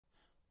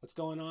What's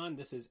going on?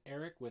 This is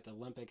Eric with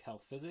Olympic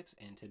Health Physics,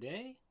 and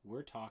today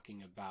we're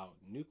talking about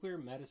nuclear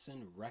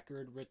medicine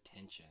record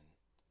retention.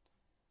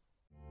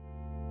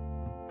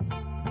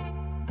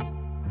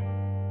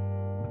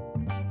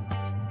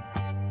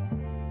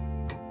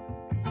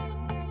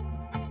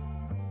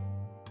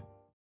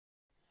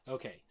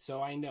 Okay,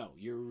 so I know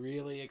you're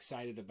really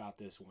excited about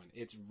this one.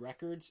 It's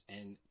records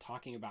and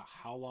talking about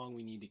how long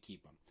we need to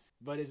keep them.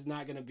 But it's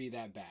not going to be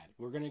that bad.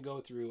 We're going to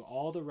go through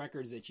all the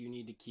records that you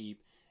need to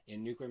keep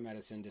in nuclear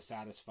medicine to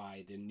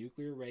satisfy the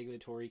Nuclear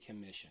Regulatory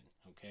Commission.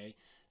 Okay,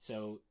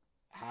 so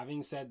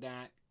having said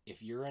that,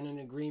 if you're in an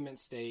agreement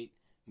state,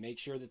 make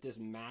sure that this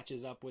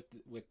matches up with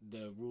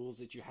the rules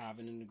that you have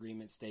in an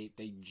agreement state.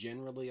 They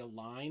generally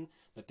align,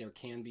 but there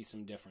can be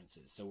some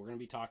differences. So we're going to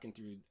be talking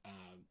through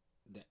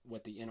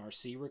what the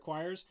NRC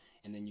requires,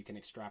 and then you can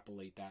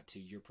extrapolate that to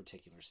your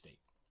particular state.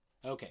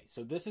 Okay,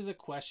 so this is a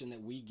question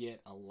that we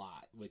get a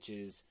lot, which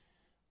is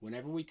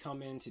whenever we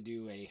come in to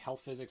do a health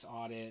physics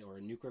audit or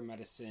a nuclear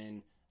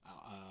medicine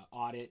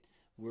audit,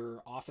 we're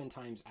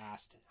oftentimes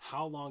asked,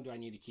 how long do I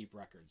need to keep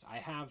records? I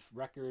have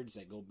records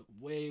that go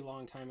way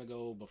long time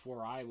ago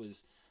before I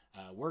was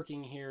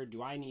working here.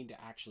 Do I need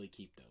to actually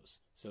keep those?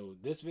 So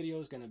this video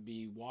is going to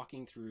be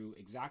walking through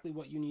exactly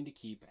what you need to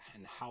keep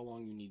and how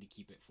long you need to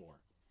keep it for.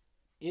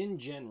 In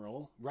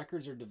general,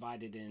 records are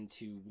divided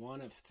into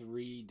one of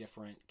three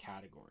different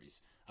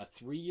categories: a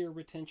 3-year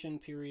retention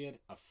period,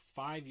 a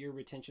 5-year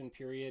retention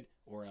period,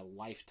 or a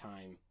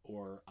lifetime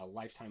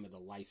of the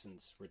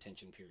license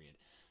retention period.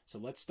 So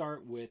let's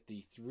start with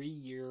the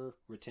 3-year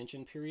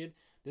retention period.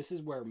 This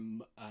is where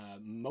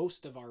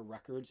most of our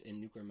records in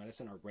nuclear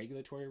medicine, our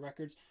regulatory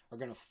records, are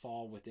going to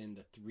fall within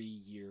the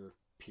 3-year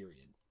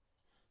period.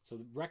 So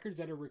the records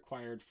that are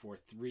required for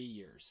 3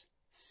 years: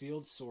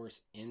 sealed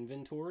source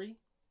inventory,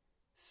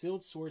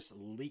 sealed source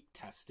leak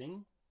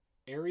testing,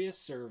 area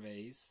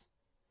surveys,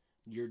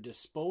 your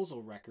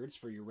disposal records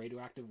for your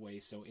radioactive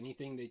waste. So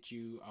anything that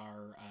you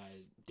are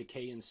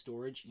decay in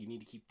storage, you need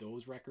to keep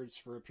those records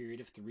for a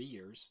period of 3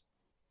 years.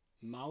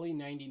 Moly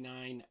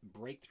 99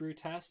 breakthrough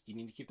test, you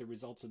need to keep the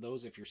results of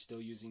those if you're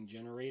still using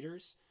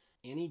generators.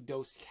 Any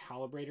dose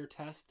calibrator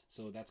test,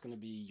 so that's going to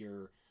be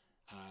your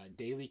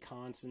daily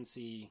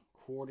constancy,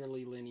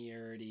 quarterly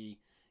linearity,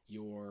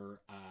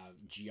 your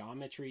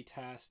geometry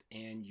test,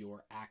 and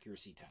your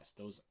accuracy test.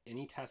 Those,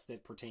 any tests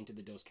that pertain to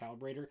the dose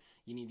calibrator,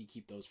 you need to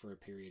keep those for a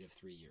period of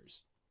 3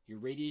 years. Your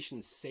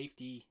radiation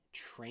safety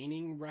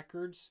training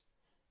records,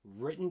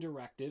 written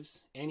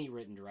directives, any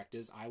written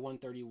directives,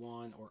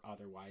 I-131 or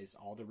otherwise,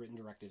 all the written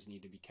directives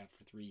need to be kept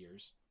for 3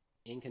 years.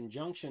 In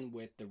conjunction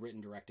with the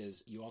written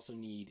directives, you also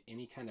need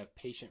any kind of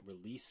patient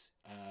release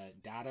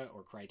data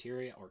or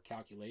criteria or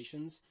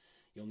calculations.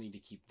 You'll need to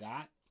keep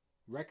that.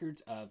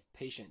 Records of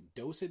patient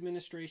dose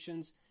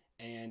administrations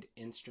and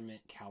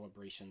instrument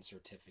calibration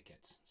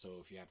certificates. So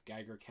if you have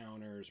Geiger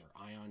counters or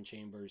ion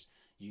chambers,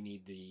 you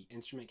need the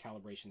instrument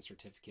calibration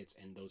certificates,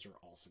 and those are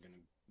also going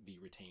to be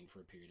retained for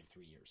a period of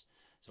 3 years.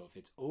 So if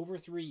it's over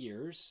 3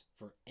 years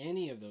for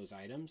any of those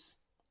items,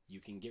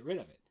 you can get rid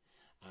of it.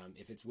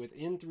 If it's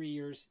within 3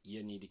 years,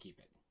 you need to keep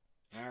it.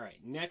 All right,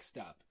 next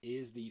up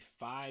is the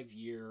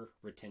 5-year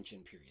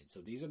retention period.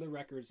 So these are the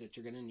records that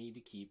you're going to need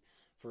to keep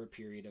for a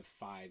period of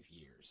 5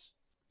 years.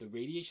 The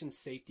Radiation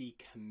Safety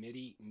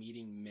Committee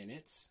meeting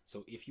minutes.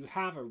 So if you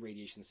have a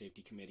Radiation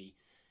Safety Committee,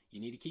 you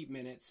need to keep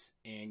minutes,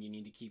 and you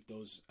need to keep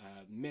those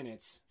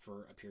minutes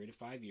for a period of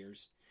 5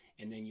 years.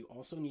 And then you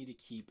also need to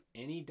keep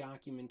any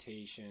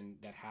documentation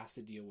that has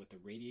to deal with the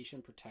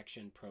Radiation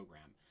Protection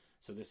Program.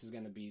 So this is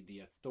going to be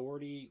the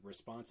authority,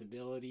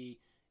 responsibility,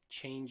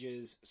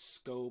 changes,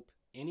 scope,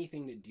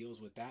 anything that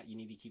deals with that. You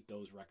need to keep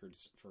those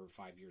records for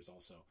 5 years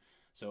also.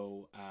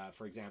 So,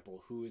 for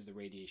example, who is the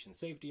radiation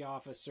safety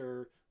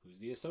officer? Who's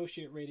the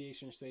associate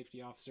radiation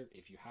safety officer,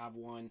 if you have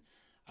one?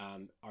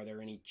 Are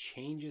there any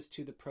changes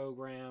to the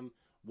program?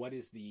 What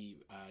is the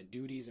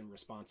duties and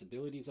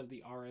responsibilities of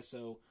the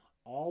RSO?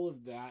 All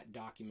of that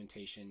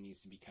documentation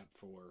needs to be kept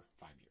for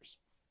 5 years.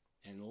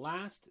 And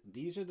last,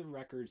 these are the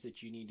records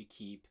that you need to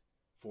keep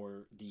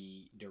for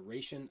the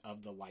duration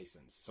of the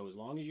license. So as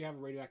long as you have a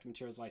radioactive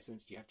materials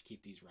license, you have to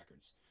keep these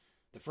records.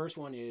 The first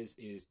one is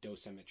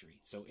dosimetry.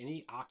 So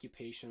any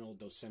occupational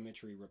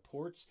dosimetry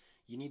reports,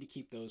 you need to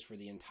keep those for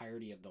the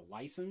entirety of the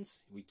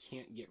license. We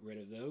can't get rid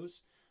of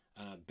those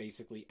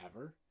basically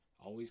ever.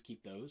 Always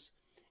keep those.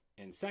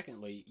 And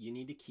secondly, you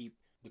need to keep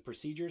the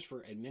procedures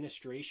for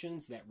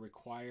administrations that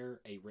require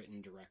a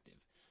written directive.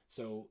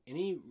 So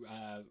any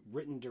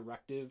written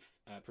directive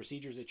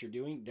procedures that you're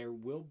doing, there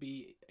will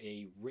be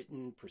a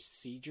written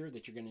procedure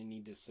that you're going to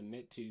need to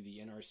submit to the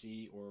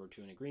NRC or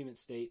to an agreement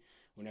state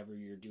whenever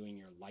you're doing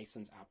your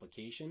license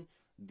application.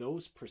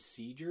 Those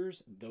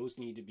procedures, those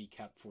need to be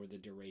kept for the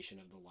duration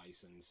of the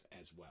license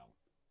as well.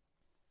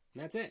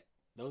 And that's it.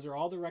 Those are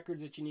all the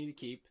records that you need to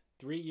keep.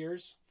 3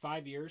 years,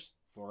 5 years,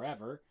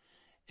 forever.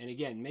 And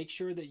again, make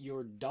sure that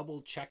you're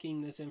double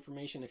checking this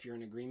information if you're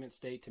in agreement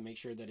state to make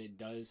sure that it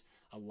does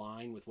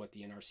align with what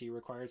the NRC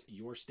requires.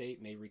 Your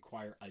state may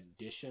require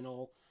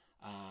additional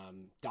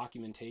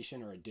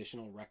documentation or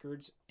additional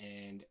records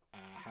and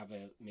have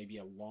maybe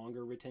a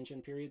longer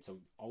retention period. So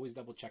always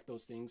double check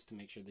those things to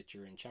make sure that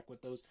you're in check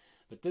with those.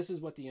 But this is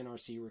what the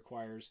NRC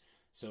requires.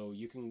 So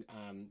you can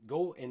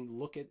go and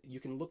you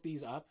can look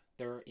these up.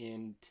 They're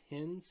in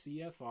 10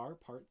 CFR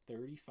Part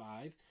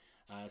 35.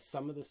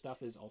 Some of the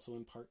stuff is also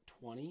in Part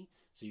 20,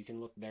 so you can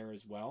look there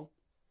as well.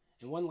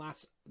 And one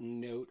last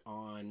note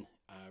on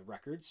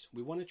records.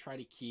 We want to try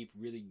to keep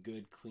really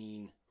good,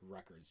 clean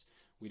records.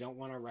 We don't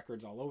want our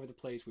records all over the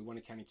place. We want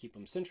to kind of keep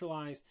them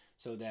centralized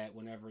so that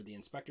whenever the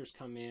inspectors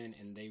come in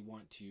and they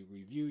want to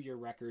review your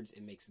records,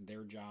 it makes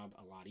their job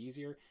a lot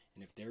easier.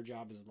 And if their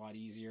job is a lot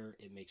easier,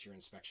 it makes your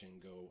inspection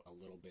go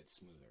a little bit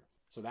smoother.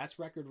 So that's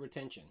record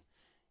retention.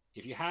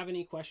 If you have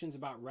any questions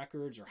about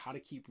records or how to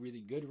keep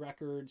really good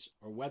records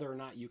or whether or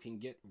not you can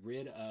get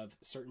rid of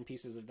certain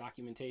pieces of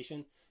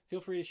documentation,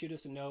 feel free to shoot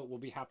us a note. We'll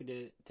be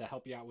happy to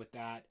help you out with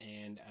that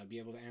and be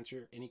able to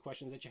answer any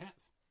questions that you have.